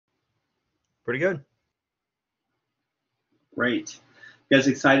Pretty good. Great. You guys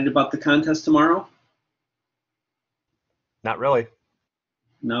excited about the contest tomorrow? Not really.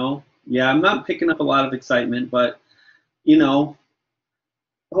 No? Yeah, I'm not picking up a lot of excitement, but, you know,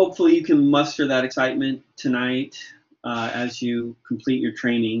 hopefully you can muster that excitement tonight as you complete your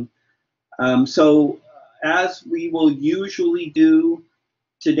training. So as we will usually do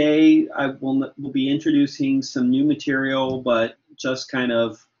today, I will be introducing some new material, but just kind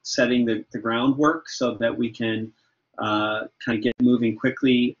of setting the groundwork so that we can kind of get moving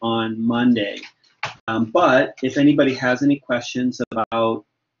quickly on Monday. But if anybody has any questions about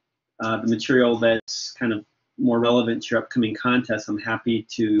the material that's kind of more relevant to your upcoming contest, I'm happy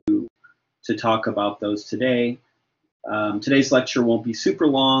to talk about those today. Today's lecture won't be super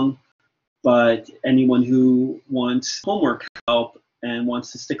long, but anyone who wants homework help and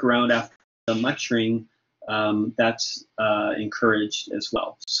wants to stick around after the lecturing, that's encouraged as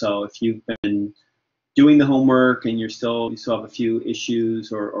well. So if you've been doing the homework and you still have a few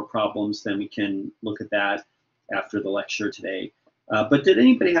issues or problems, then we can look at that after the lecture today. But did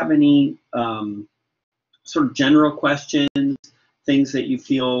anybody have any sort of general questions, things that you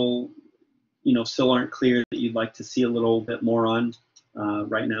feel still aren't clear that you'd like to see a little bit more on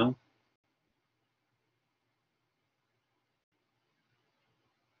right now?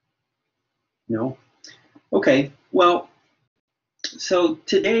 No? Okay, well, so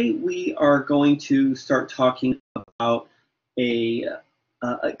today we are going to start talking about a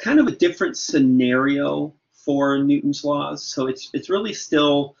kind of a different scenario for Newton's laws. So it's really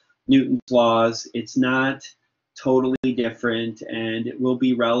still Newton's laws. It's not totally different, and it will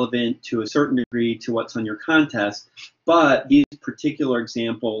be relevant to a certain degree to what's on your contest, but these particular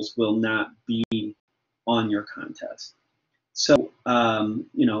examples will not be on your contest. So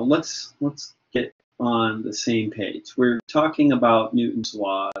let's get on the same page. We're talking about Newton's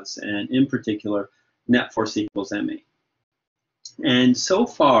laws, and in particular, net force equals ma. And so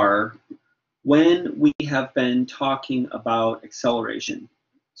far, when we have been talking about acceleration,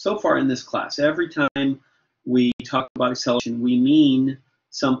 so far in this class, every time we talk about acceleration, we mean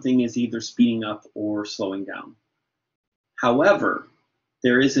something is either speeding up or slowing down. However,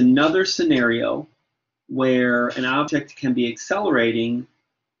 there is another scenario where an object can be accelerating,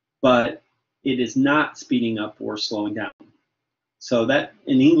 but it is not speeding up or slowing down. So that,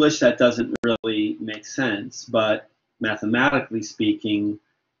 in English, that doesn't really make sense, but mathematically speaking,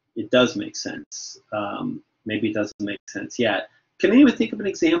 it does make sense. Maybe it doesn't make sense yet. Can anyone think of an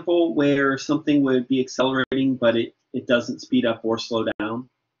example where something would be accelerating, but it doesn't speed up or slow down?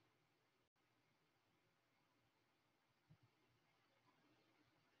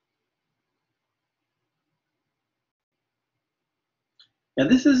 Now,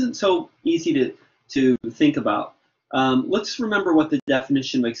 this isn't so easy to think about. Let's remember what the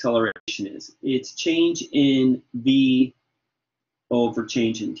definition of acceleration is. It's change in v over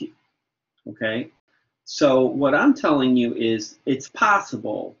change in t. Okay? So what I'm telling you is it's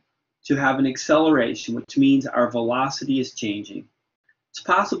possible to have an acceleration, which means our velocity is changing. It's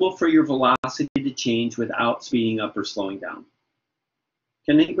possible for your velocity to change without speeding up or slowing down.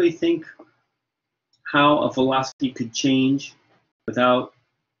 Can anybody think how a velocity could change without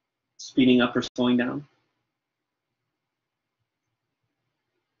speeding up or slowing down?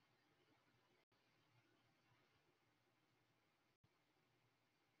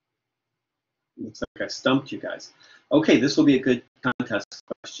 Looks like I stumped you guys. Okay, this will be a good contest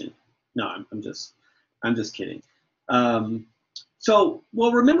question. No, I'm just kidding. So,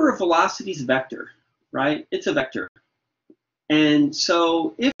 well, remember a velocity is a vector, right? It's a vector. And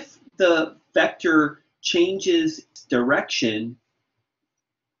so if the vector changes its direction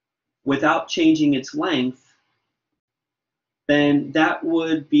without changing its length, then that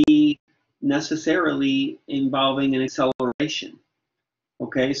would be necessarily involving an acceleration.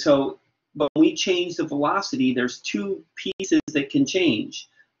 Okay, so when we change the velocity, there's two pieces that can change,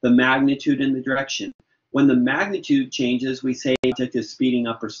 the magnitude and the direction. When the magnitude changes, we say the object is speeding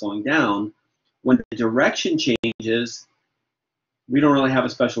up or slowing down. When the direction changes, we don't really have a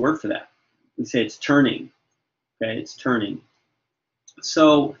special word for that. We say it's turning. Okay, it's turning.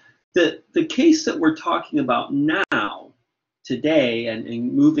 So the case that we're talking about now, today,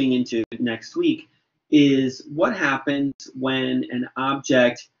 and moving into next week, is what happens when an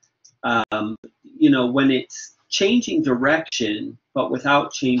object, when it's changing direction but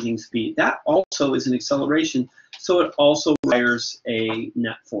without changing speed. That also is an acceleration, so it also requires a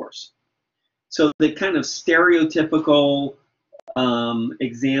net force. So the kind of stereotypical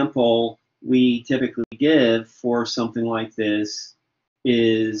example we typically give for something like this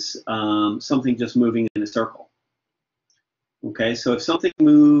is something just moving in a circle. Okay, so if something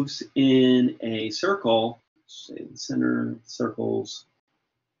moves in a circle, say the center circle's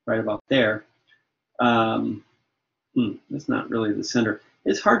right about there, that's not really the center.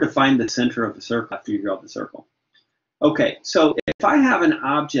 It's hard to find the center of the circle after you draw the circle. Okay, so if I have an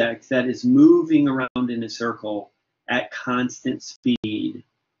object that is moving around in a circle at constant speed,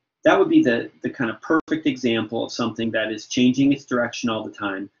 that would be the kind of perfect example of something that is changing its direction all the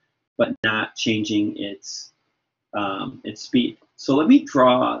time, but not changing its speed. So let me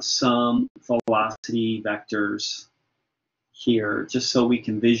draw some velocity vectors here, just so we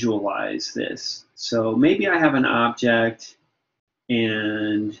can visualize this. So maybe I have an object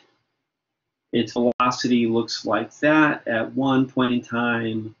and its velocity looks like that at one point in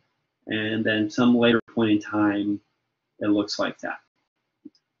time, and then some later point in time, it looks like that.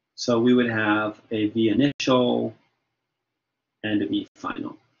 So we would have a v initial and a v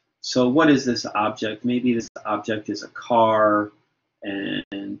final. So what is this object? Maybe this object is a car,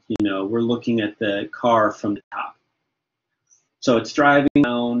 and we're looking at the car from the top. So it's driving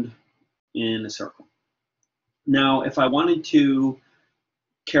around in a circle. Now, if I wanted to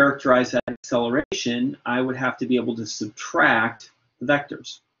characterize that acceleration, I would have to be able to subtract the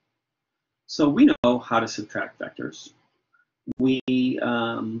vectors. So we know how to subtract vectors. We, if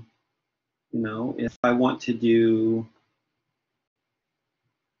I want to do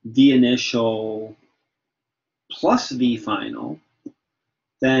v initial plus v final,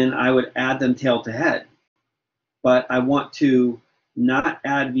 then I would add them tail to head. But I want to not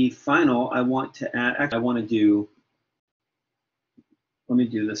add v final. I want to add, actually, I want to do, let me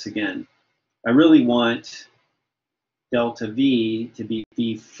do this again. I really want delta v to be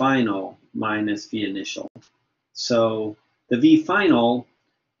v final minus v initial. So the v final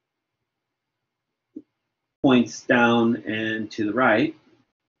points down and to the right.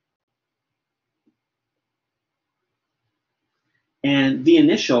 And v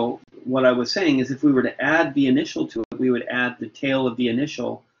initial, what I was saying is if we were to add v initial to it, we would add the tail of v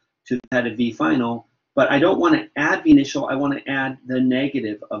initial to the head of v final. But I don't want to add v initial, I want to add the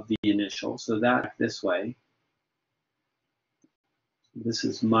negative of v initial. So that this way. This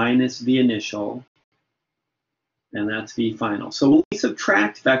is minus v initial, and that's v final. So when we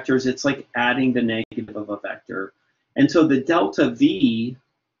subtract vectors, it's like adding the negative of a vector. And so the delta v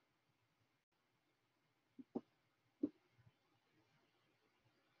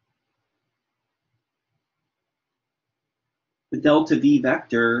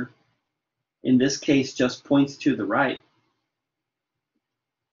vector, in this case, just points to the right.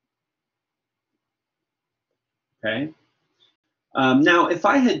 Okay. Now, if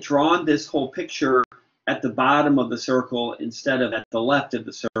I had drawn this whole picture at the bottom of the circle instead of at the left of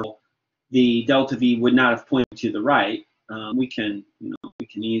the circle, the delta v would not have pointed to the right. We can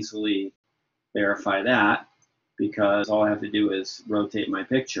easily verify that because all I have to do is rotate my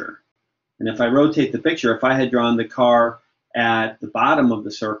picture. And if I rotate the picture, if I had drawn the car at the bottom of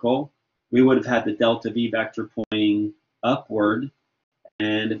the circle, we would have had the delta v vector pointing upward.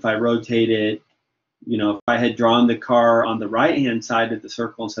 And if I rotate it, if I had drawn the car on the right-hand side of the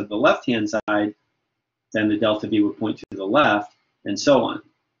circle instead of the left-hand side, then the delta v would point to the left, and so on.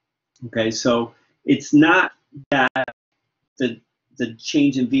 Okay, so it's not that the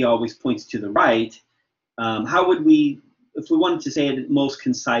change in v always points to the right. How would we, if we wanted to say it most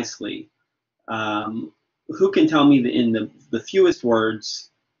concisely, who can tell me in the fewest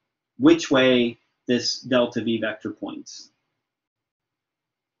words which way this delta v vector points?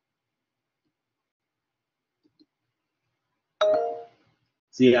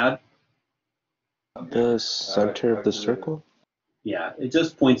 Ziad? The center of the circle? Yeah, it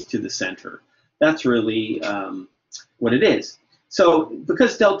just points to the center. That's really what it is. So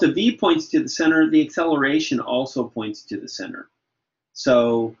because delta v points to the center, the acceleration also points to the center.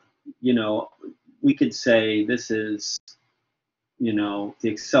 So, we could say this is, the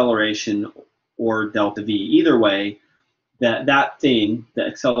acceleration or delta v. Either way, that thing, the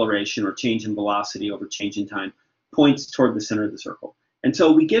acceleration or change in velocity over change in time, points toward the center of the circle. And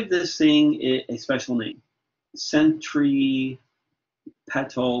so we give this thing a special name, centripetal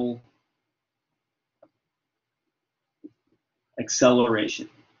acceleration.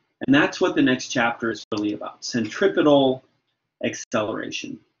 And that's what the next chapter is really about, centripetal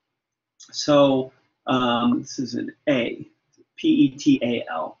acceleration. So this is an A,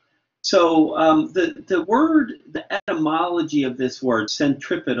 P-E-T-A-L. So the etymology of this word,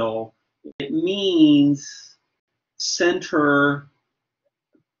 centripetal, it means center,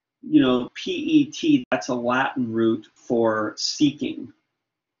 P-E-T, that's a Latin root for seeking.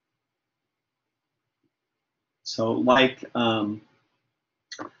 So like a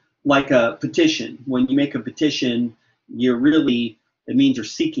petition, when you make a petition, it means you're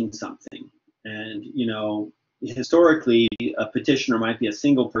seeking something. And, historically, a petitioner might be a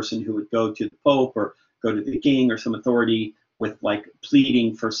single person who would go to the Pope or go to the king or some authority with like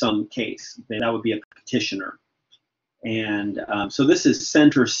pleading for some case. That would be a petitioner. And so this is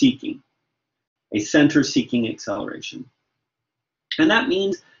center seeking, a center seeking acceleration. And that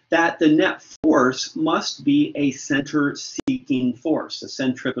means that the net force must be a center seeking force, a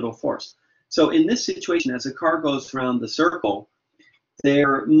centripetal force. So in this situation, as a car goes around the circle,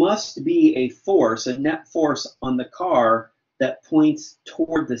 there must be a force, a net force on the car that points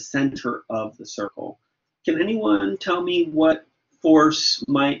toward the center of the circle. Can anyone tell me what force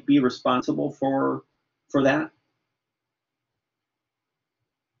might be responsible for that?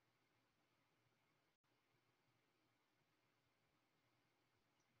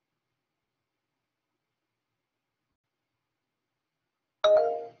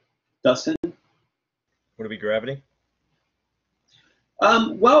 Dustin? Would it be gravity?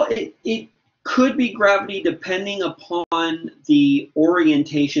 Well, it could be gravity depending upon the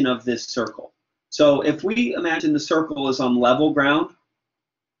orientation of this circle. So if we imagine the circle is on level ground,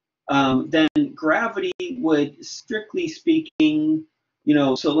 then gravity would, strictly speaking,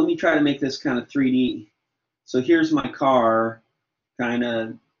 so let me try to make this kind of 3D. So here's my car, kind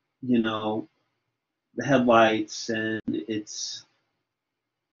of, the headlights, and it's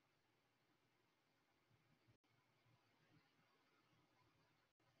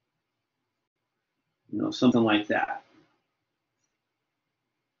something like that.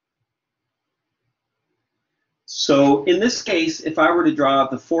 So in this case, if I were to draw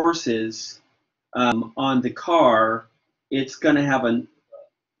out the forces on the car, it's going to have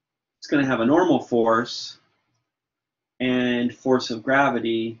a normal force and force of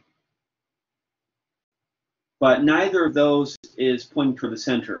gravity, but neither of those is pointing toward the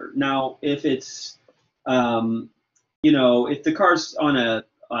center. Now, if it's if the car's on a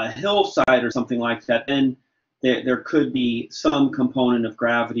hillside or something like that, then there could be some component of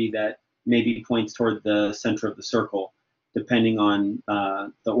gravity that maybe points toward the center of the circle, depending on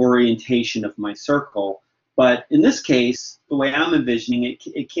the orientation of my circle. But in this case, the way I'm envisioning it,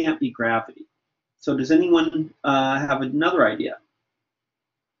 it can't be gravity. So does anyone have another idea?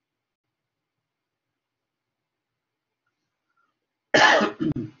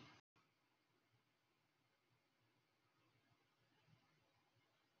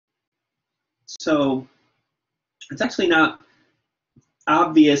 So it's actually not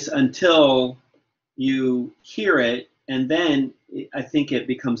obvious until you hear it, and then I think it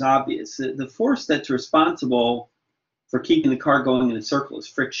becomes obvious. The force that's responsible for keeping the car going in a circle is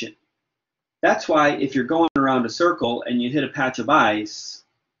friction. That's why if you're going around a circle and you hit a patch of ice,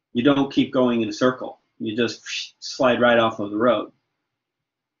 you don't keep going in a circle. You just slide right off of the road.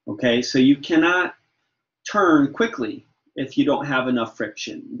 Okay, so you cannot turn quickly if you don't have enough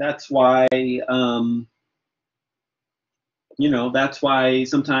friction. That's why that's why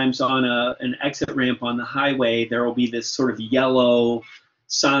sometimes on an exit ramp on the highway, there will be this sort of yellow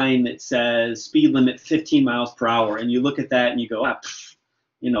sign that says speed limit 15 miles per hour. And you look at that and you go,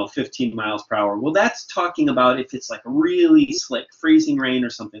 15 miles per hour. Well, that's talking about if it's like really slick, freezing rain or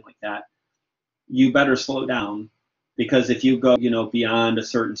something like that, you better slow down, because if you go, beyond a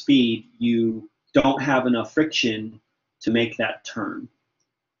certain speed, you don't have enough friction to make that turn.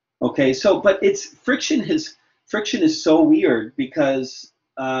 Okay, so, but friction is so weird, because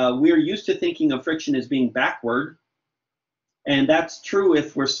we're used to thinking of friction as being backward, and that's true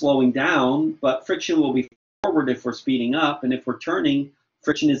if we're slowing down, but friction will be forward if we're speeding up, and if we're turning,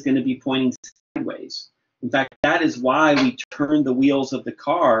 friction is going to be pointing sideways. In fact, that is why we turn the wheels of the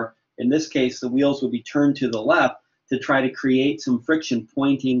car. In this case, the wheels would be turned to the left to try to create some friction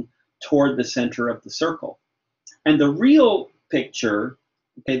pointing toward the center of the circle. And the real picture,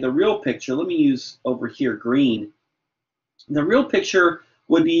 let me use over here green. The real picture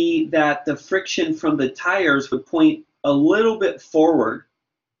would be that the friction from the tires would point a little bit forward,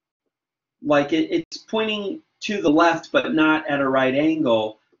 like it's pointing to the left but not at a right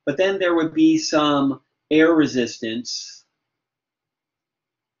angle, but then there would be some air resistance,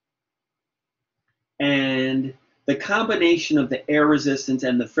 and the combination of the air resistance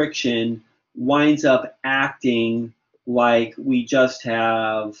and the friction winds up acting like we just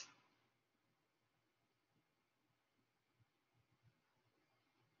have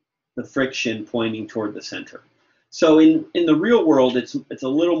the friction pointing toward the center. So in the real world, it's a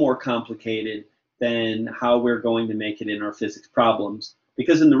little more complicated than how we're going to make it in our physics problems,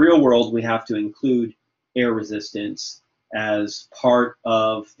 because in the real world, we have to include air resistance as part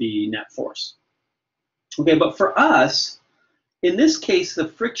of the net force. Okay, but for us, in this case, the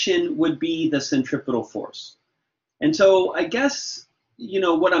friction would be the centripetal force. And so I guess,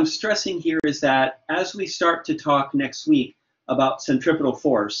 what I'm stressing here is that as we start to talk next week about centripetal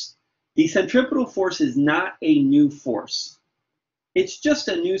force, the centripetal force is not a new force. It's just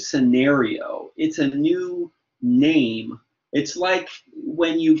a new scenario. It's a new name. It's like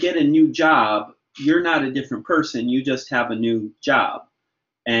when you get a new job, you're not a different person. You just have a new job,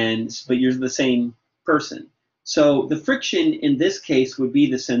 but you're the same person. So the friction in this case would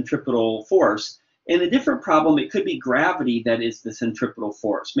be the centripetal force. In a different problem, it could be gravity that is the centripetal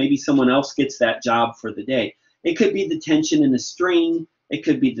force. Maybe someone else gets that job for the day. It could be the tension in the string. It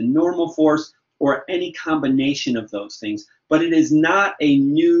could be the normal force, or any combination of those things. But it is not a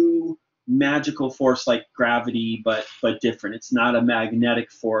new magical force like gravity, but different. It's not a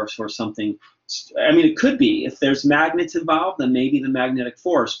magnetic force or something. I mean, it could be. If there's magnets involved, then maybe the magnetic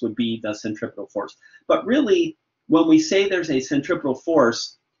force would be the centripetal force. But really, when we say there's a centripetal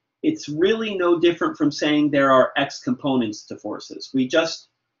force, it's really no different from saying there are X components to forces.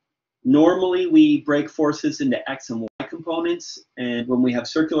 Normally we break forces into X and Y components, and when we have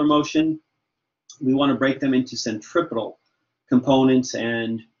circular motion, we want to break them into centripetal components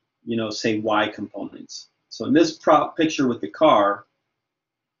and, say Y components. So in this picture with the car,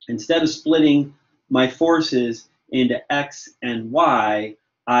 instead of splitting my forces into X and Y,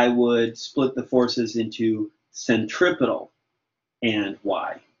 I would split the forces into centripetal and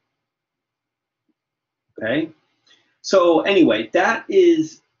Y. Okay? So anyway, that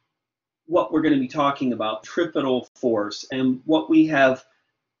is what we're going to be talking about, centripetal force. And what we have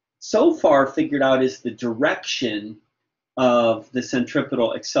so far figured out is the direction of the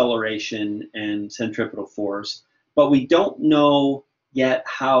centripetal acceleration and centripetal force, but we don't know yet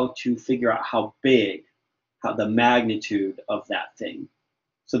how to figure out how big, the magnitude of that thing.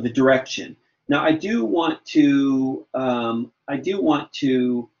 So the direction. Now I do want to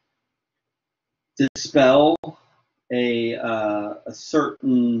dispel a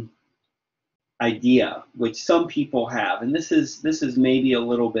certain idea which some people have, and this is maybe a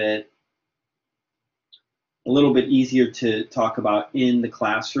little bit easier to talk about in the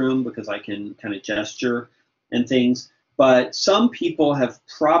classroom because I can kind of gesture and things. But some people have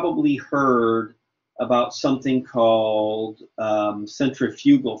probably heard about something called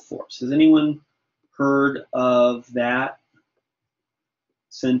centrifugal force. Has anyone heard of that?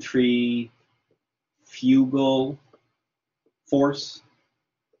 Centrifugal force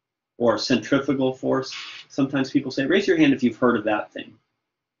or centrifugal force? Sometimes people say, raise your hand if you've heard of that thing.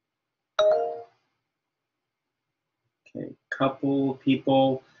 Okay, couple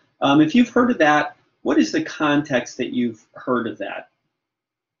people. If you've heard of that, what is the context that you've heard of that?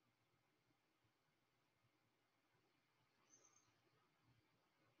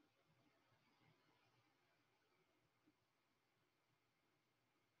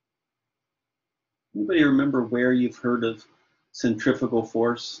 Anybody remember where you've heard of centrifugal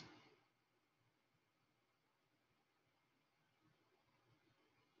force?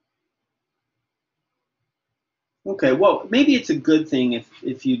 Okay, well, maybe it's a good thing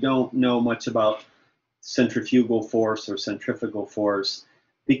if you don't know much about centrifugal force or centrifugal force,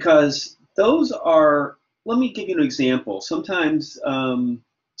 because those are, let me give you an example. Sometimes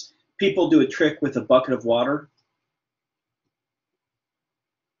people do a trick with a bucket of water.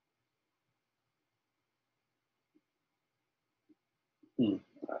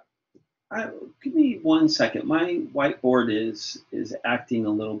 Give me 1 second. My whiteboard is acting a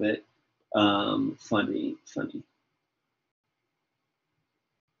little bit funny.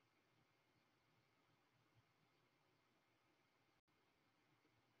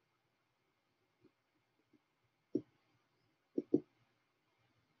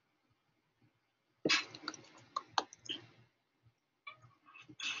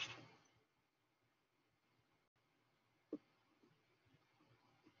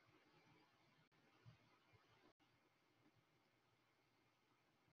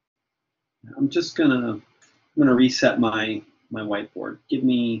 I'm gonna reset my whiteboard. Give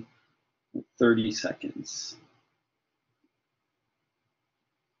me 30 seconds.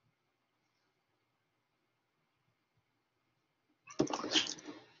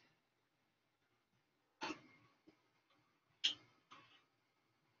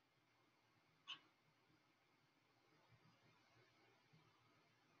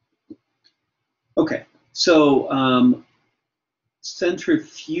 Okay, so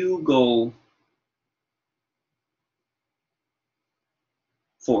centrifugal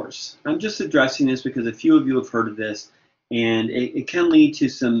force. I'm just addressing this because a few of you have heard of this, and it can lead to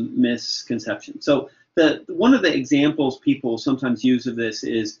some misconceptions. So one of the examples people sometimes use of this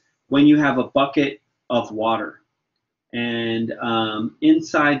is when you have a bucket of water, and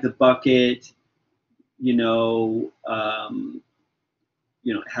inside the bucket it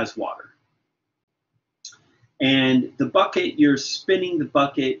has water. And the bucket, you're spinning the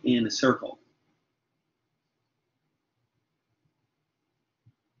bucket in a circle.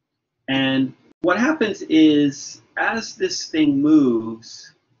 And what happens is, as this thing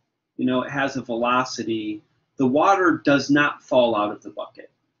moves, it has a velocity, the water does not fall out of the bucket.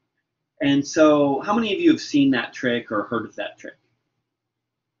 And so, how many of you have seen that trick or heard of that trick?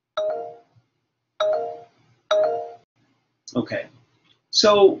 Okay.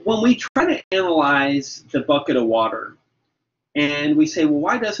 So when we try to analyze the bucket of water, and we say, well,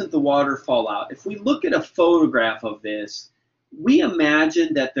 why doesn't the water fall out? If we look at a photograph of this, we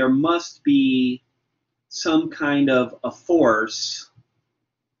imagine that there must be some kind of a force,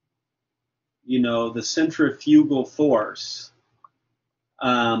 the centrifugal force,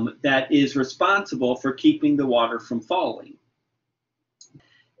 that is responsible for keeping the water from falling.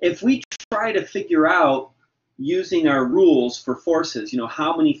 If we try to figure out, using our rules for forces,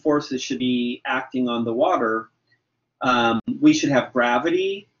 how many forces should be acting on the water, we should have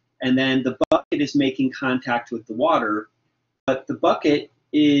gravity, and then the bucket is making contact with the water, but the bucket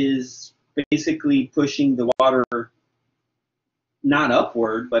is basically pushing the water not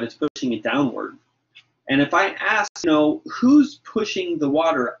upward, but it's pushing it downward. And if I ask, who's pushing the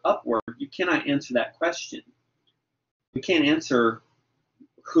water upward, you cannot answer that question. We can't answer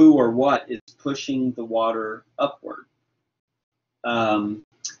who or what is pushing the water upward.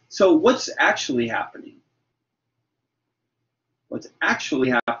 So what's actually happening? What's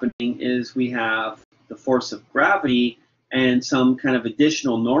actually happening is we have the force of gravity and some kind of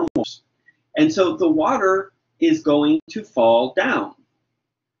additional normals. And so the water is going to fall down.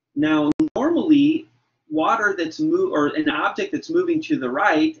 Now, normally, water or an object that's moving to the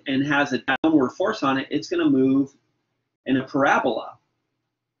right and has a downward force on it, it's going to move in a parabola.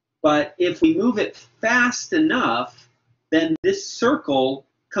 But if we move it fast enough, then this circle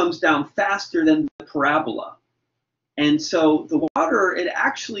comes down faster than the parabola. And so the water, it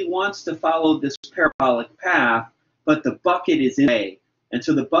actually wants to follow this parabolic path, but the bucket is in the way. And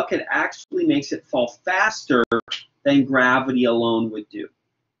so the bucket actually makes it fall faster than gravity alone would do.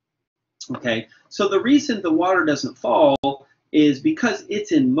 Okay, so the reason the water doesn't fall is because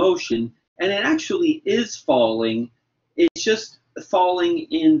it's in motion, and it actually is falling. It's just falling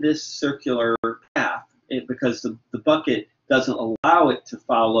in this circular path because the bucket doesn't allow it to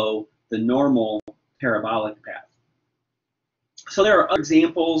follow the normal parabolic path. So there are other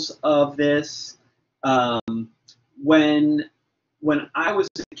examples of this. When I was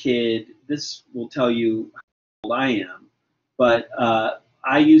a kid, this will tell you how old I am, but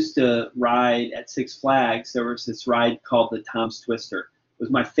I used to ride at Six Flags. There was this ride called the Tom's Twister. It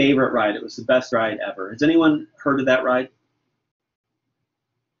was my favorite ride. It was the best ride ever. Has anyone heard of that ride?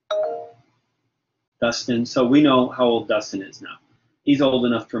 Dustin. So we know how old Dustin is now. He's old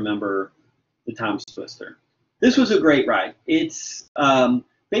enough to remember the Tom's Twister. This was a great ride. It's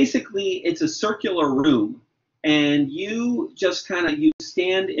basically, it's a circular room, and you just you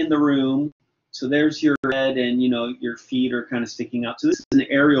stand in the room. So there's your head, and your feet are kind of sticking out. So this is an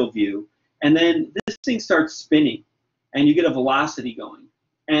aerial view, and then this thing starts spinning, and you get a velocity going.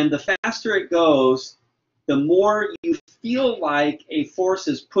 And the faster it goes, the more you feel like a force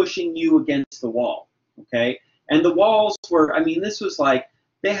is pushing you against the wall. Okay, and the walls were, this was like,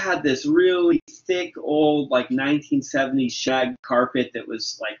 they had this really thick old 1970s shag carpet that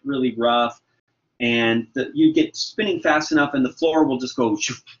was really rough, and you get spinning fast enough, and the floor will just go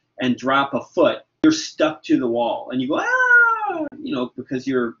and drop a foot. You're stuck to the wall, and you go because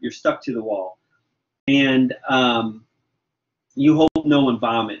you're stuck to the wall, and you hope no one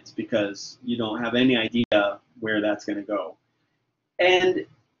vomits because you don't have any idea where that's going to go. And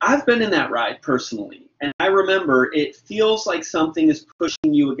I've been in that ride personally, and I remember it feels like something is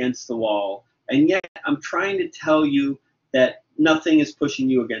pushing you against the wall, and yet I'm trying to tell you that nothing is pushing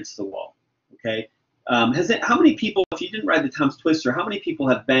you against the wall. Okay. How many people, if you didn't ride the Tom's Twister, how many people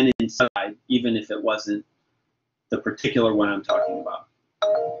have been inside, even if it wasn't the particular one I'm talking about?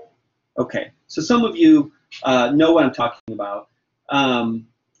 Okay, so some of you know what I'm talking about.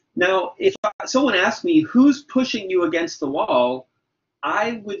 Now, if someone asked me who's pushing you against the wall,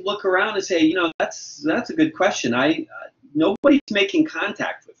 I would look around and say, that's a good question. Nobody's making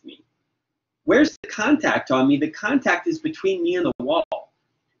contact with me. Where's the contact on me? The contact is between me and the wall.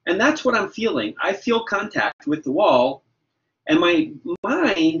 And that's what I'm feeling. I feel contact with the wall, and my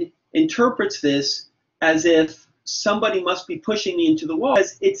mind interprets this as if somebody must be pushing me into the wall.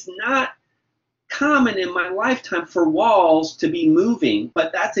 It's not common in my lifetime for walls to be moving,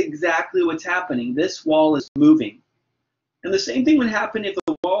 but that's exactly what's happening. This wall is moving. And the same thing would happen if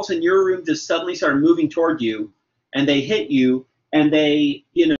the wall balls in your room just suddenly started moving toward you, and they hit you, and they,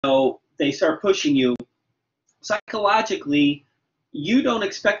 they start pushing you, psychologically, you don't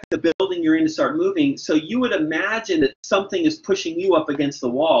expect the building you're in to start moving, so you would imagine that something is pushing you up against the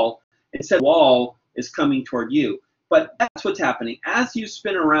wall, instead the wall is coming toward you. But that's what's happening. As you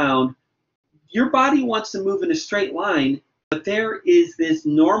spin around, your body wants to move in a straight line, but there is this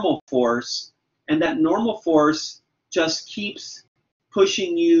normal force, and that normal force just keeps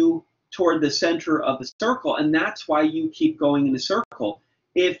pushing you toward the center of the circle, and that's why you keep going in a circle.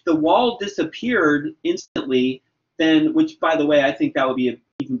 If the wall disappeared instantly, then, which by the way, I think that would be an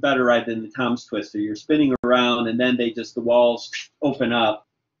even better ride than the Tom's Twister. You're spinning around and then the walls open up.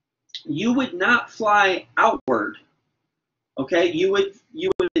 You would not fly outward. Okay, you would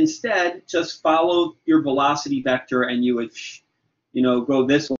instead just follow your velocity vector, and you would, go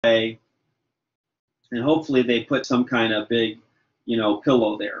this way, and hopefully they put some kind of big,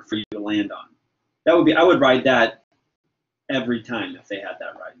 pillow there for you to land on. I would ride that every time if they had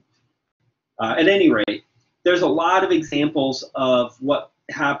that ride. At any rate, there's a lot of examples of what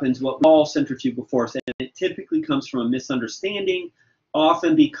happens, what we call centrifugal force, and it typically comes from a misunderstanding,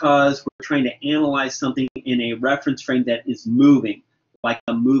 often because we're trying to analyze something in a reference frame that is moving, like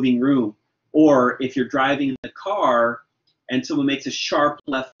a moving room. Or if you're driving in the car and someone makes a sharp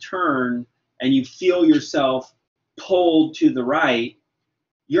left turn and you feel yourself pulled to the right,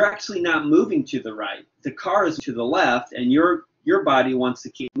 you're actually not moving to the right. The car is to the left, and your body wants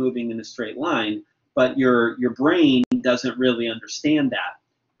to keep moving in a straight line, but your brain doesn't really understand that.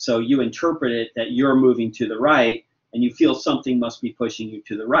 So you interpret it that you're moving to the right, and you feel something must be pushing you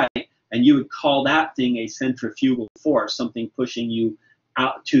to the right, and you would call that thing a centrifugal force, something pushing you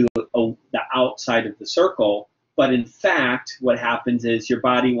out to the outside of the circle. But in fact, what happens is your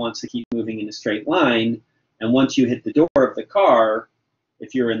body wants to keep moving in a straight line, and once you hit the door of the car,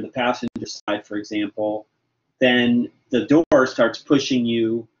 if you're in the passenger side, for example, then the door starts pushing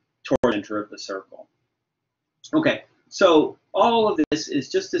you toward the center of the circle. Okay, so all of this is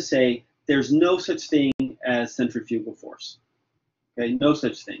just to say there's no such thing as centrifugal force. Okay, no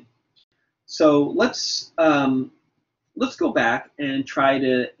such thing. So let's go back and try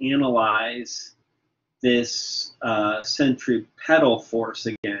to analyze this centripetal force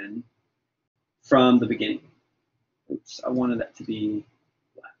again from the beginning. Oops, I wanted that to be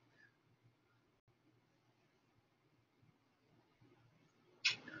black.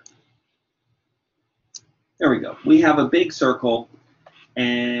 There we go. We have a big circle,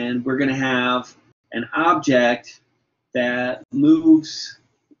 and we're going to have an object that moves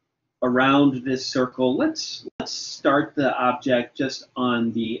around this circle. Let's start the object just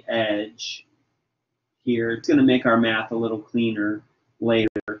on the edge here. It's going to make our math a little cleaner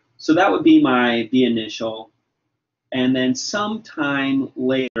later. So that would be my V initial. And then sometime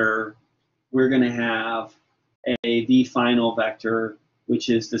later, we're going to have a V final vector, which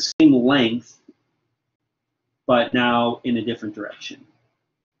is the same length, but now in a different direction.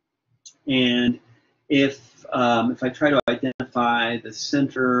 And if I try to identify the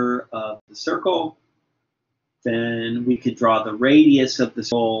center of the circle, then we could draw the radius of the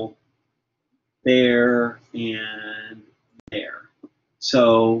circle there and there.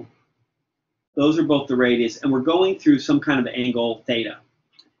 So those are both the radius, and we're going through some kind of angle theta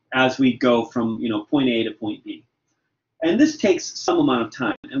as we go from point A to point B. And this takes some amount of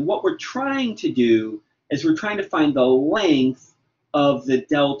time. And what we're trying to do is we're trying to find the length of the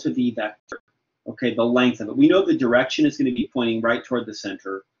delta V vector. Okay, the length of it. We know the direction is going to be pointing right toward the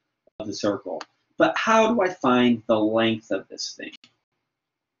center of the circle. But how do I find the length of this thing?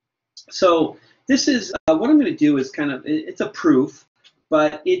 So this is what I'm going to do is it's a proof,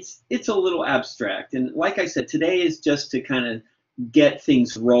 but it's a little abstract. And like I said, today is just to kind of get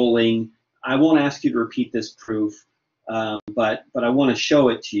things rolling. I won't ask you to repeat this proof, but I want to show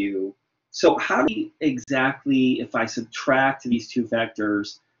it to you. So how do you exactly, if I subtract these two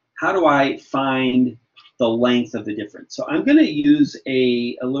vectors, how do I find the length of the difference? So I'm going to use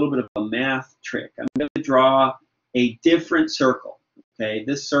a little bit of a math trick. I'm going to draw a different circle. Okay,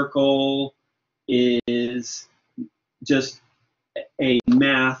 this circle is just a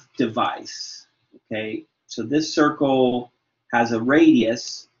math device. Okay, so this circle has a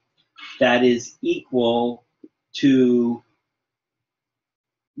radius that is equal to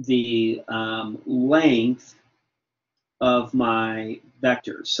the length of my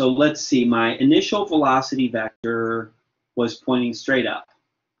vectors. So let's see, my initial velocity vector was pointing straight up.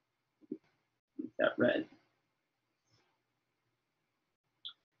 Make that red.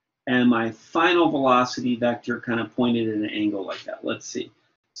 And my final velocity vector kind of pointed at an angle like that. Let's see.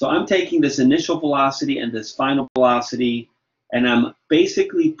 So I'm taking this initial velocity and this final velocity, And I'm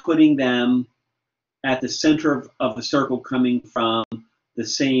basically putting them at the center of the circle coming from the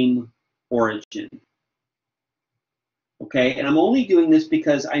same origin. Okay, and I'm only doing this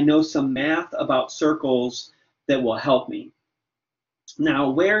because I know some math about circles that will help me. Now,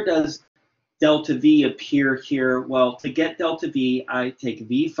 where does delta V appear here? Well, to get delta V, I take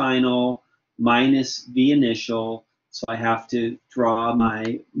V final minus V initial. So I have to draw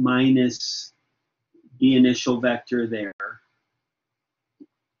my minus V initial vector there.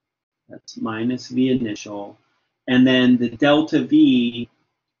 That's minus V initial. And then the delta V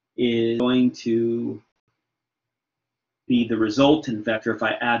is going to be the resultant vector if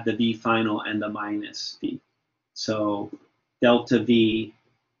I add the V final and the minus V. So delta V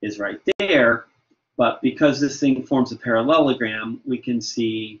is right there, but because this thing forms a parallelogram, we can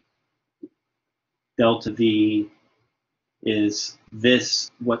see delta V is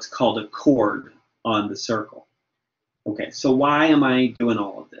this, what's called a chord on the circle. Okay, so why am I doing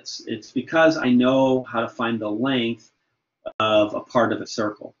all of this? It's because I know how to find the length of a part of a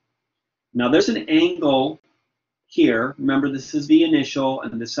circle. Now there's an angle here. Remember, this is V initial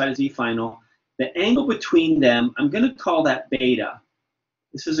and this side is V final. The angle between them, I'm going to call that beta.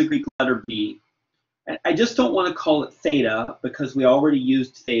 This is a Greek letter B. I just don't want to call it theta because we already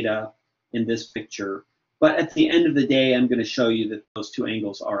used theta in this picture. But at the end of the day, I'm going to show you that those two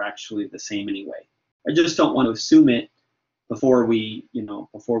angles are actually the same anyway. I just don't want to assume it before we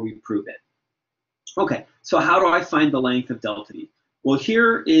prove it. Okay, so how do I find the length of delta V? Well,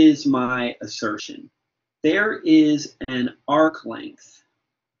 here is my assertion. There is an arc length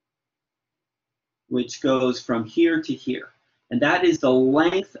which goes from here to here. And that is the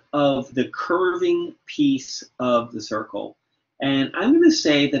length of the curving piece of the circle. And I'm going to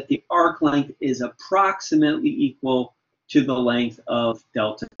say that the arc length is approximately equal to the length of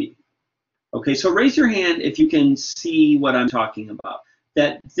delta V. Okay, so raise your hand if you can see what I'm talking about.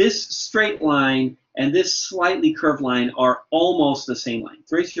 That this straight line and this slightly curved line are almost the same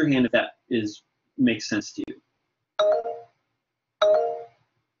length. Raise your hand if that makes sense to you.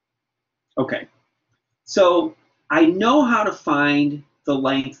 Okay, so I know how to find the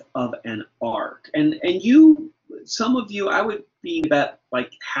length of an arc. And you, some of you, I would bet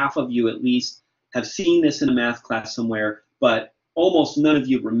like half of you at least have seen this in a math class somewhere, but almost none of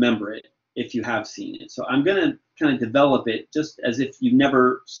you remember it if you have seen it. So I'm going to kind of develop it just as if you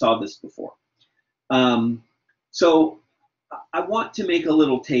never saw this before. So I want to make a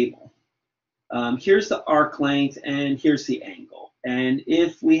little table. Here's the arc length and here's the angle. And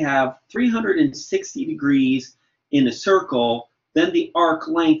if we have 360 degrees in a circle, then the arc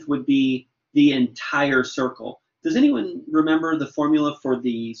length would be the entire circle. Does anyone remember the formula for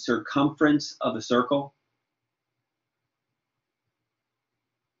the circumference of a circle?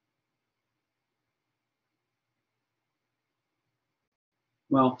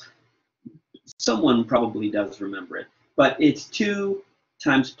 Well, someone probably does remember it, but it's 2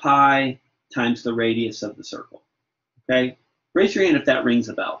 times pi times the radius of the circle. Okay? Raise your hand if that rings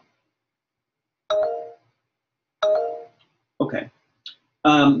a bell. Okay.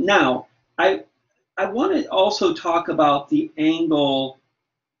 Now, I want to also talk about the angle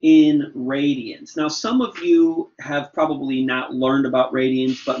in radians. Now, some of you have probably not learned about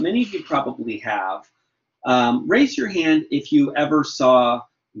radians, but many of you probably have. Raise your hand if you ever saw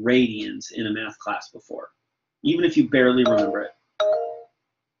radians in a math class before, even if you barely remember it.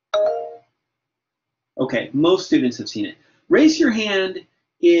 Okay, most students have seen it. Raise your hand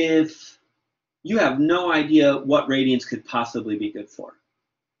if you have no idea what radians could possibly be good for.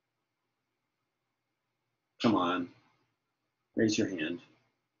 Come on, raise your hand.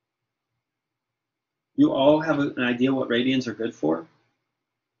 You all have an idea what radians are good for?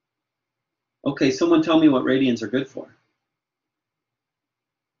 Okay, someone tell me what radians are good for.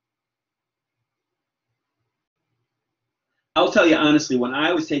 I'll tell you honestly, when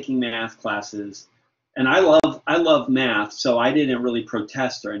I was taking math classes, and I love math, so I didn't really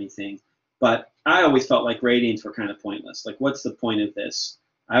protest or anything, but I always felt like radians were kind of pointless. Like, what's the point of this?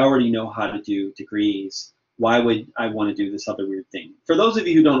 I already know how to do degrees. Why would I want to do this other weird thing? For those of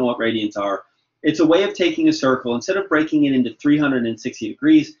you who don't know what radians are, it's a way of taking a circle. Instead of breaking it into 360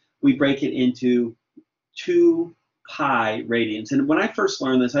 degrees, we break it into 2 pi radians. And when I first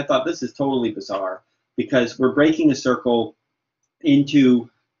learned this, I thought this is totally bizarre because we're breaking a circle into,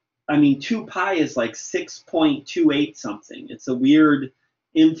 2 pi is like 6.28 something. It's a weird,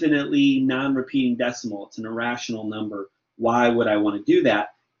 infinitely non-repeating decimal. It's an irrational number. Why would I want to do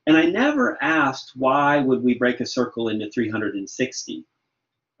that? And I never asked why would we break a circle into 360.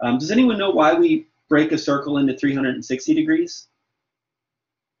 Does anyone know why we break a circle into 360 degrees?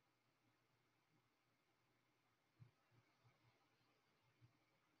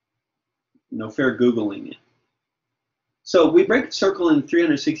 No fair Googling it. So we break the circle in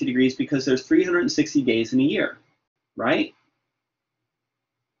 360 degrees because there's 360 days in a year, right?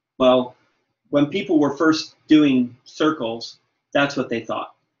 Well, when people were first doing circles, that's what they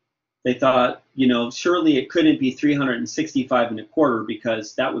thought. They thought, you know, surely it couldn't be 365 and a quarter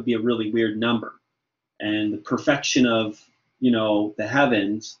because that would be a really weird number. And the perfection of, you know, the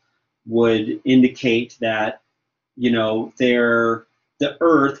heavens would indicate that, you know, the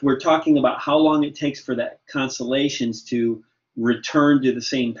Earth, we're talking about how long it takes for that constellations to return to the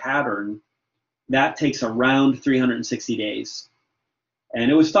same pattern. That takes around 360 days.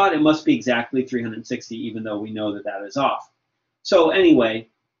 And it was thought it must be exactly 360, even though we know that that is off. So anyway,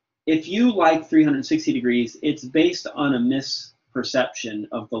 if you like 360 degrees, it's based on a misperception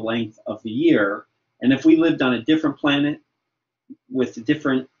of the length of the year. And if we lived on a different planet with a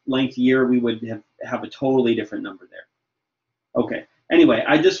different length year, we would have a totally different number there. Okay, anyway,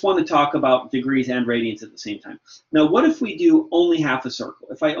 I just want to talk about degrees and radians at the same time. Now, what if we do only half a circle?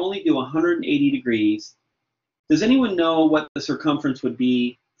 If I only do 180 degrees, does anyone know what the circumference would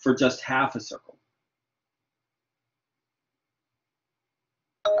be for just half a circle?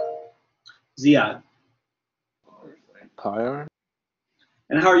 Ziad. Pi r?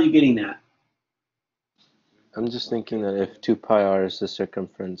 And how are you getting that? I'm just thinking that if 2 pi r is the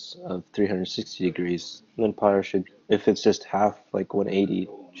circumference of 360 degrees, then pi r should, if it's just half, like 180,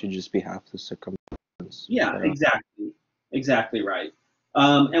 should just be half the circumference. Yeah, exactly. Exactly right.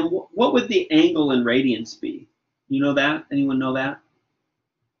 And what would the angle in radians be? You know that? Anyone know that?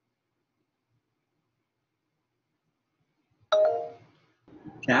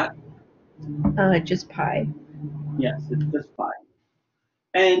 Kat? Just pi. Yes, it's just pi.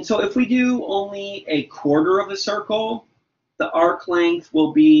 And so if we do only a quarter of a circle, the arc length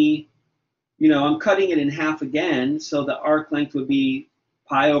will be, you know, I'm cutting it in half again, so the arc length would be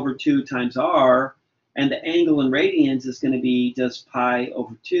pi over 2 times r, and the angle in radians is going to be just pi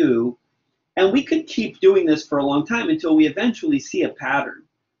over 2. And we could keep doing this for a long time until we eventually see a pattern.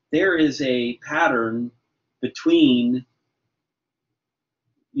 There is a pattern between,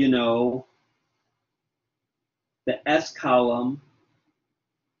 you know, the S column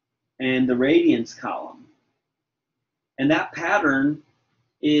and the radians column. And that pattern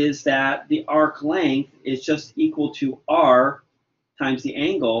is that the arc length is just equal to r times the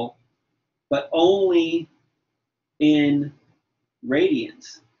angle, but only in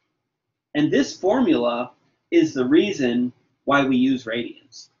radians. And this formula is the reason why we use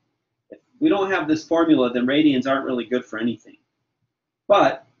radians. If we don't have this formula, then radians aren't really good for anything.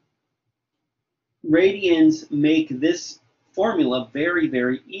 But radians make this formula very,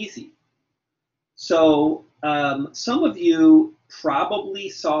 very easy. So some of you probably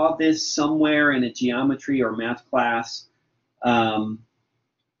saw this somewhere in a geometry or math class.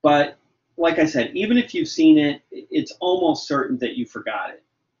 But like I said, even if you've seen it, it's almost certain that you forgot it.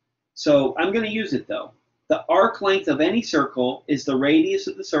 So I'm going to use it though. The arc length of any circle is the radius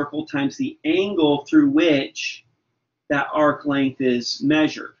of the circle times the angle through which that arc length is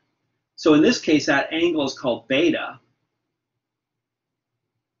measured. So in this case, that angle is called beta.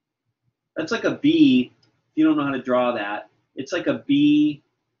 That's like a B. If you don't know how to draw that, it's like a B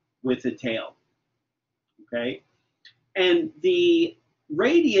with a tail. Okay? And the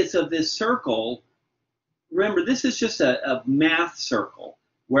radius of this circle, remember, this is just a math circle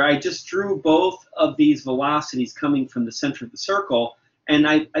where I just drew both of these velocities coming from the center of the circle, and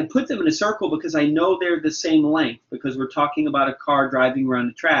I put them in a circle because I know they're the same length, because we're talking about a car driving around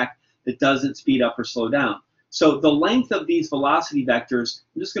a track that doesn't speed up or slow down. So the length of these velocity vectors,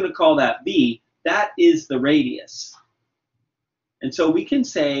 I'm just going to call that b, that is the radius. And so we can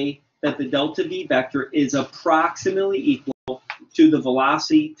say that the delta v vector is approximately equal to the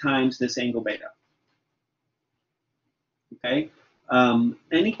velocity times this angle beta. Okay?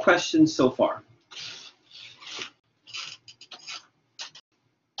 Any questions so far?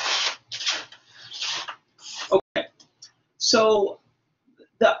 Okay, so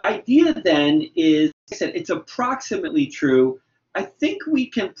the idea then is, like I said, it's approximately true. I think we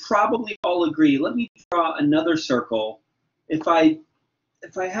can probably all agree. Let me draw another circle. If I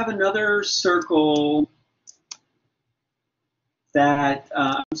have another circle that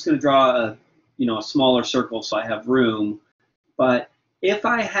I'm just going to draw a smaller circle so I have room. But if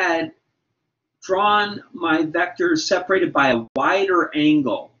I had drawn my vectors separated by a wider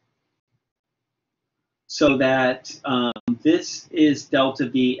angle, so that this is delta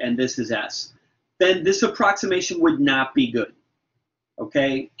v and this is s, then this approximation would not be good.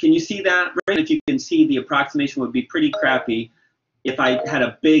 Okay, can you see that? Right? If you can see, the approximation would be pretty crappy if I had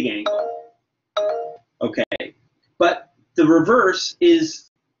a big angle. Okay, but the reverse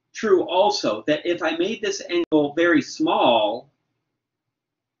is true also that if I made this angle very small,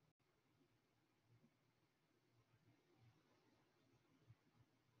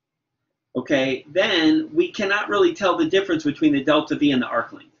 okay, then we cannot really tell the difference between the delta V and the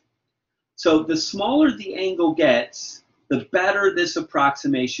arc length. So the smaller the angle gets, the better this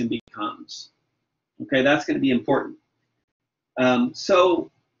approximation becomes. Okay, that's going to be important.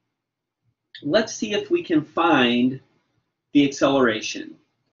 So let's see if we can find the acceleration.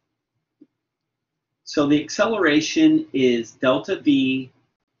 So the acceleration is delta V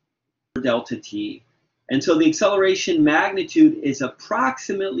over delta T. And so the acceleration magnitude is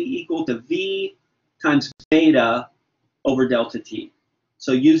approximately equal to V times beta over delta T.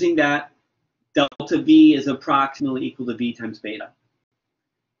 So using that, delta V is approximately equal to V times beta.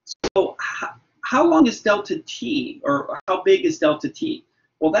 So how long is delta T, or how big is delta T?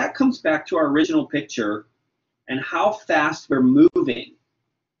 Well, that comes back to our original picture and how fast we're moving.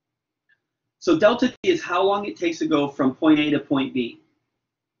 So delta T is how long it takes to go from point A to point B.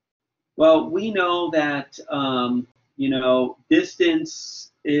 Well, we know that,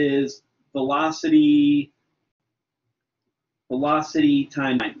 distance is velocity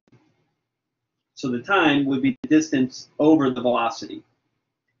times time. So the time would be the distance over the velocity.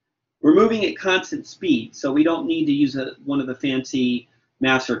 We're moving at constant speed, so we don't need to use one of the fancy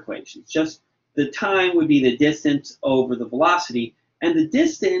master equations. Just the time would be the distance over the velocity, and the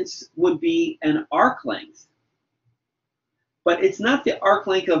distance would be an arc length. But it's not the arc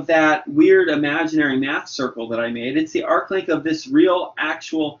length of that weird imaginary math circle that I made. It's the arc length of this real,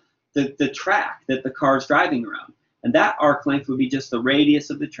 actual, the track that the car is driving around. And that arc length would be just the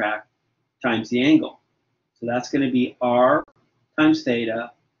radius of the track times the angle. So that's going to be r times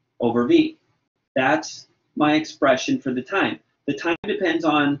theta over v. That's my expression for the time. The time depends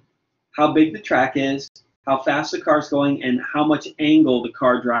on how big the track is, how fast the car is going, and how much angle the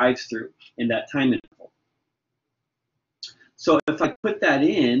car drives through in that time interval. So if I put that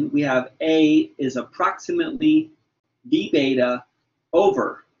in, we have A is approximately V beta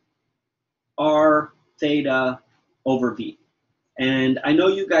over R theta over V. And I know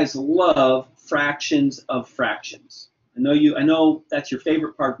you guys love fractions of fractions. I know that's your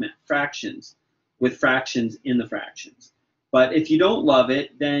favorite part of math, fractions, with fractions in the fractions. But if you don't love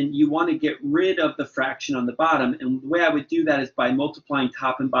it, then you want to get rid of the fraction on the bottom. And the way I would do that is by multiplying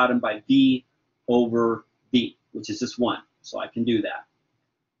top and bottom by V over V, which is just 1. So I can do that.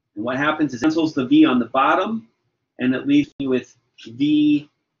 And what happens is it cancels the V on the bottom, and it leaves me with V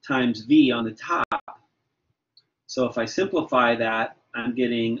times V on the top. So if I simplify that, I'm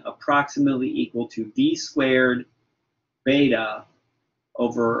getting approximately equal to V squared beta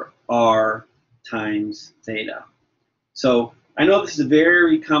over R times theta. So I know this is a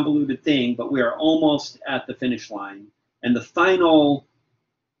very convoluted thing, but we are almost at the finish line. And the final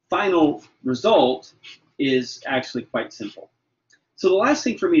result is actually quite simple. So the last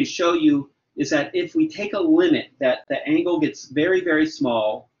thing for me to show you is that if we take a limit that the angle gets very, very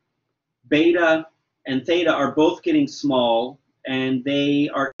small, beta and theta are both getting small, and they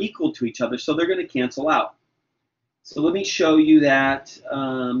are equal to each other, so they're going to cancel out. So let me show you that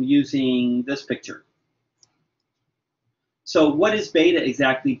using this picture. So what is beta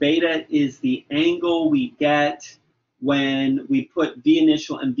exactly? Beta is the angle we get when we put V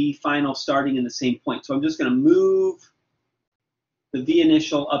initial and V final starting in the same point. So I'm just going to move the V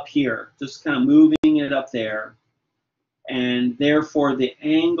initial up here, just kind of moving it up there. And therefore, the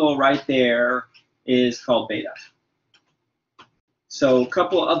angle right there is called beta. So a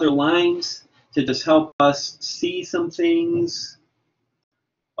couple other lines to just help us see some things.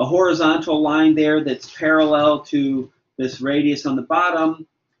 A horizontal line there that's parallel to this radius on the bottom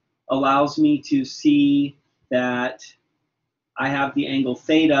allows me to see that I have the angle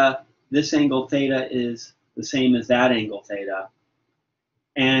theta. This angle theta is the same as that angle theta.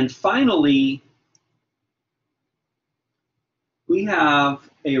 And finally, we have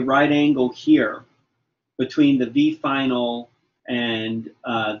a right angle here between the V final and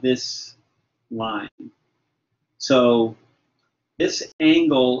this line. So this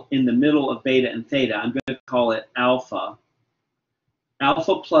angle in the middle of beta and theta, I'm going to call it alpha.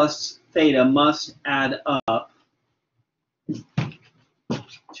 Alpha plus theta must add up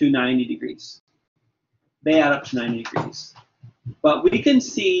to 90 degrees. They add up to 90 degrees. But we can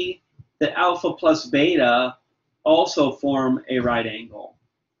see that alpha plus beta also form a right angle.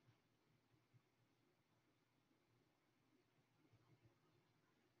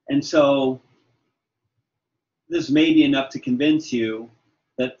 And so this may be enough to convince you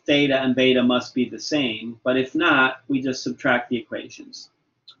that theta and beta must be the same, but if not, we just subtract the equations.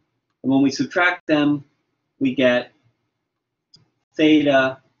 And when we subtract them, we get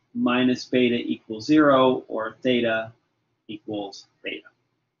theta minus beta equals 0, or theta equals beta.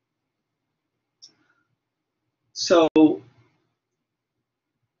 So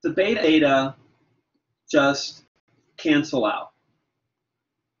the beta just cancel out.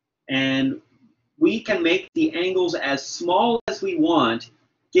 And we can make the angles as small as we want,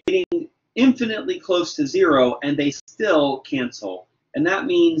 getting infinitely close to 0, and they still cancel. And that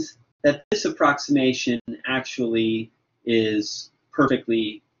means that this approximation actually is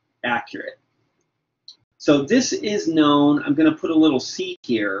perfectly accurate. So this is known, I'm going to put a little C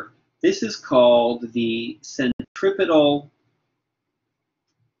here. This is called the centripetal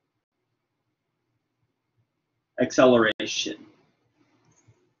acceleration.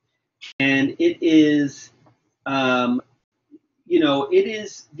 And it is, it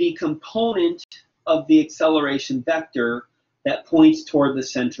is the component of the acceleration vector that points toward the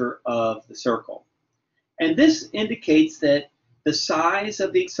center of the circle. And this indicates that the size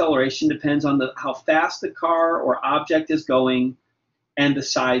of the acceleration depends on how fast the car or object is going and the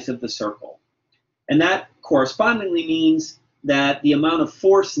size of the circle. And that correspondingly means that the amount of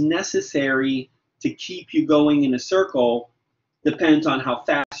force necessary to keep you going in a circle depends on how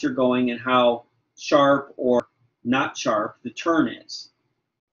fast you're going and how sharp or not sharp the turn is.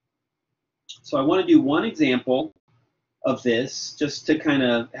 So I want to do one example of this just to kind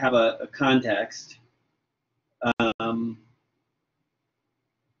of have a context.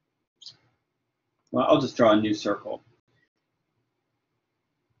 Well, I'll just draw a new circle.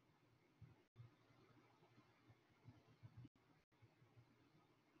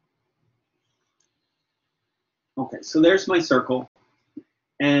 Okay, so there's my circle,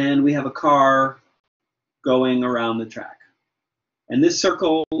 and we have a car going around the track. And this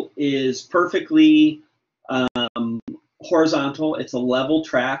circle is perfectly horizontal. It's a level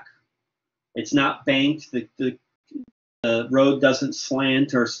track. It's not banked. The road doesn't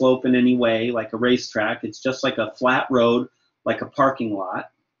slant or slope in any way like a racetrack. It's just like a flat road, like a parking lot.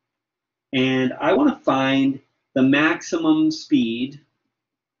 And I want to find the maximum speed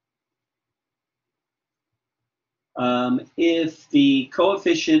if the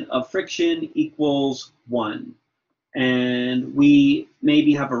coefficient of friction equals 1. And we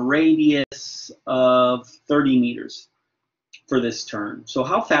maybe have a radius of 30 meters for this turn. So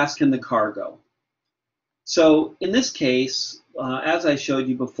how fast can the car go? So in this case, as I showed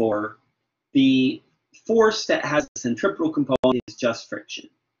you before, the force that has a centripetal component is just friction.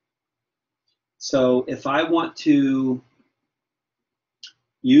 So if I want to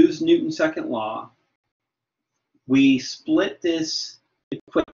use Newton's second law, we split this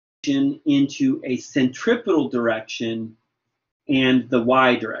equation into a centripetal direction and the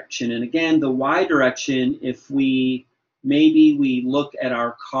y direction. And again, the y direction, if maybe we look at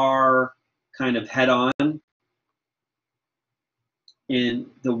our car kind of head on, in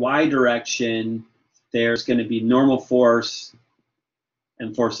the y direction, there's going to be normal force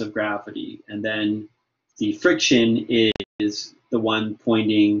and force of gravity. And then the friction is the one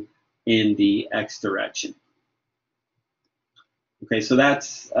pointing in the x direction. Okay, so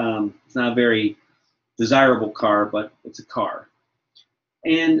that's it's not a very desirable car, but it's a car.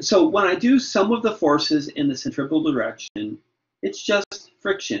 And so when I do some of the forces in the centripetal direction, it's just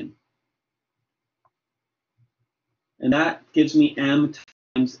friction. And that gives me m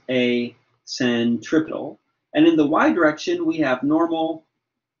times a centripetal. And in the y direction, we have normal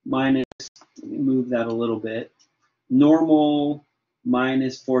minus, let me move that a little bit, normal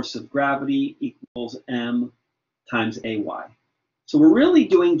minus force of gravity equals m times ay. So we're really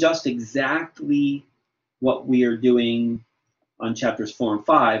doing just exactly what we are doing on chapters 4 and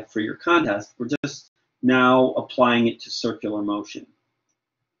 5 for your contest. We're just now applying it to circular motion.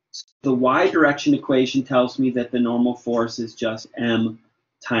 So the y direction equation tells me that the normal force is just m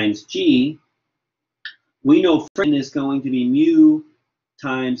times g. We know friction is going to be mu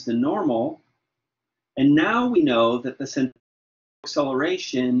times the normal. And now we know that the centripetal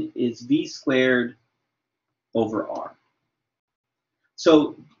acceleration is v squared over r.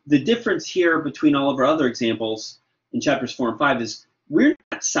 So the difference here between all of our other examples in chapters 4 and 5 is we're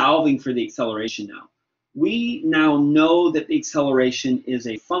not solving for the acceleration now. We now know that the acceleration is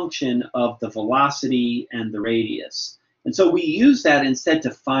a function of the velocity and the radius. And so we use that instead to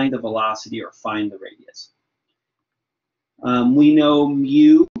find the velocity or find the radius. We know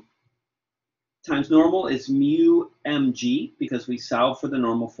mu times normal is mu mg because we solve for the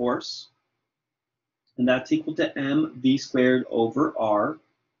normal force. And that's equal to mv squared over r.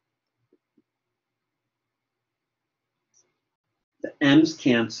 The m's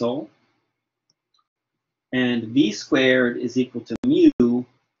cancel. And v squared is equal to mu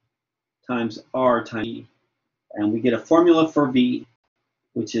times r times v. And we get a formula for v.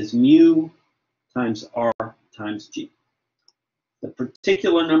 which is mu times r times g. The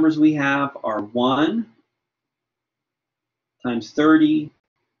particular numbers we have are 1 times 30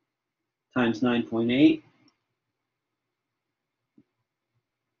 times 9.8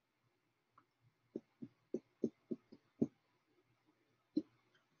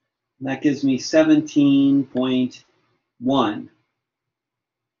 that gives me 17.1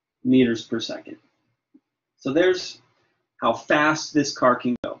 meters per second. So there's how fast this car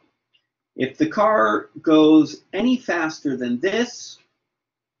can go. If the car goes any faster than this,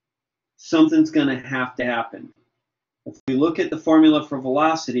 something's going to have to happen. If we look at the formula for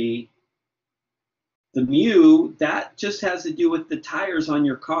velocity, the mu, that just has to do with the tires on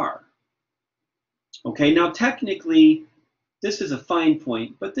your car. Okay, now technically, this is a fine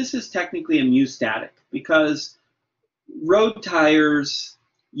point, but this is technically a mu static because road tires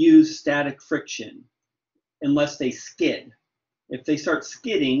use static friction unless they skid. If they start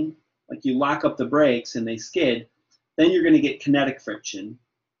skidding, like you lock up the brakes and they skid, then you're going to get kinetic friction.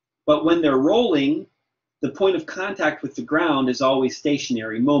 But when they're rolling, the point of contact with the ground is always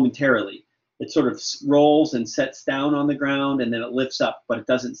stationary momentarily. It sort of rolls and sets down on the ground and then it lifts up, but it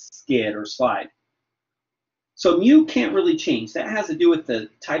doesn't skid or slide. So mu can't really change. That has to do with the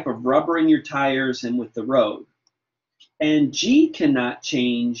type of rubber in your tires and with the road. And G cannot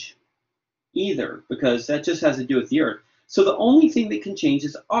change either because that just has to do with the earth. So the only thing that can change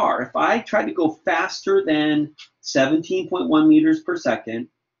is R. If I try to go faster than 17.1 meters per second,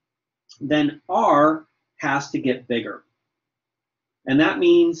 then R has to get bigger. And that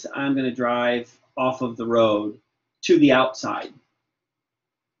means I'm going to drive off of the road to the outside.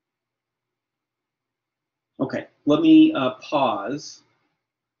 Okay, let me pause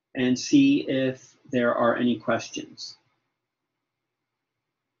and see if there are any questions.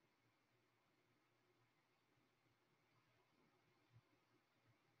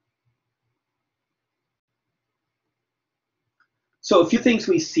 So a few things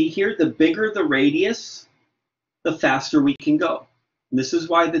we see here, the bigger the radius, the faster we can go. And this is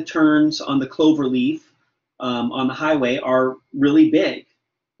why the turns on the clover leaf on the highway are really big,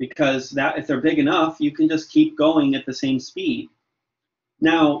 because that if they're big enough, you can just keep going at the same speed.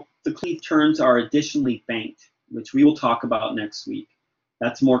 Now, the cleave turns are additionally banked, which we will talk about next week.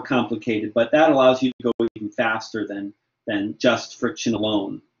 That's more complicated, but that allows you to go even faster than just friction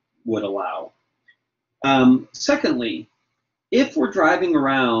alone would allow. Secondly, if we're driving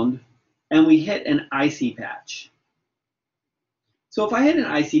around and we hit an icy patch. So if I hit an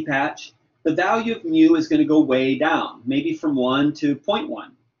icy patch, the value of mu is going to go way down, maybe from 1 to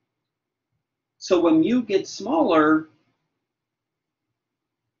 0.1. So when mu gets smaller,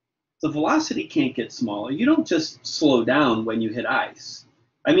 the velocity can't get smaller. You don't just slow down when you hit ice.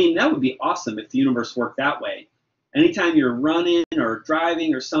 I mean, that would be awesome if the universe worked that way. Anytime you're running or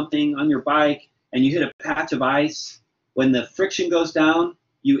driving or something on your bike and you hit a patch of ice, when the friction goes down,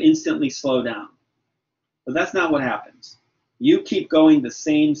 you instantly slow down. But that's not what happens. You keep going the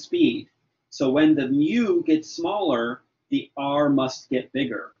same speed. So when the mu gets smaller, the R must get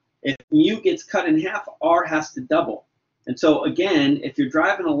bigger. If mu gets cut in half, R has to double. And so again, if you're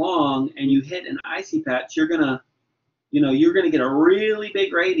driving along and you hit an icy patch, you're gonna get a really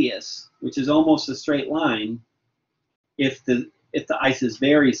big radius, which is almost a straight line, if the ice is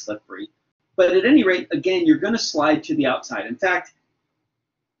very slippery. But at any rate, again, you're going to slide to the outside. In fact,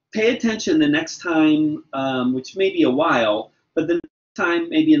 pay attention the next time, which may be a while, but the next time,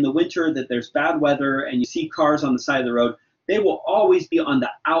 maybe in the winter, that there's bad weather and you see cars on the side of the road, they will always be on the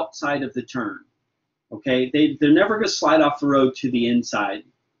outside of the turn. Okay, they're never going to slide off the road to the inside,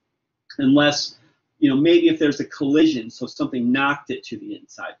 unless maybe if there's a collision, so something knocked it to the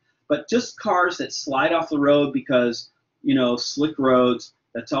inside. But just cars that slide off the road because slick roads,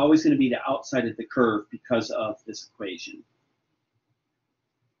 that's always going to be the outside of the curve because of this equation.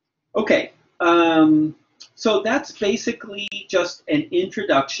 Okay, so that's basically just an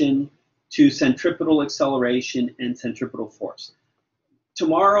introduction to centripetal acceleration and centripetal force.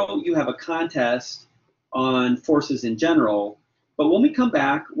 Tomorrow you have a contest on forces in general, but when we come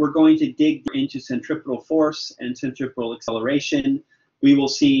back, we're going to dig into centripetal force and centripetal acceleration. We will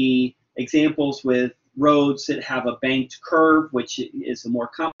see examples with roads that have a banked curve, which is a more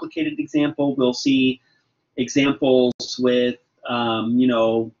complicated example. We'll see examples with,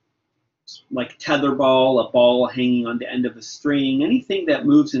 like tetherball, a ball hanging on the end of a string, anything that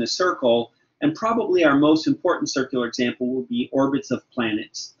moves in a circle. And probably our most important circular example will be orbits of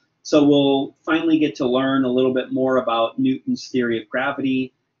planets. So we'll finally get to learn a little bit more about Newton's theory of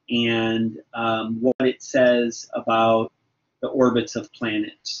gravity and what it says about the orbits of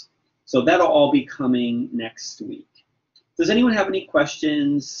planets. So that'll all be coming next week. Does anyone have any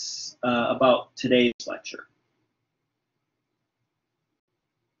questions about today's lecture?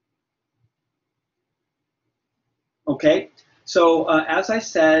 Okay, so as I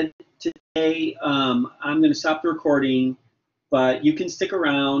said, today I'm going to stop the recording, but you can stick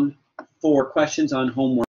around for questions on homework.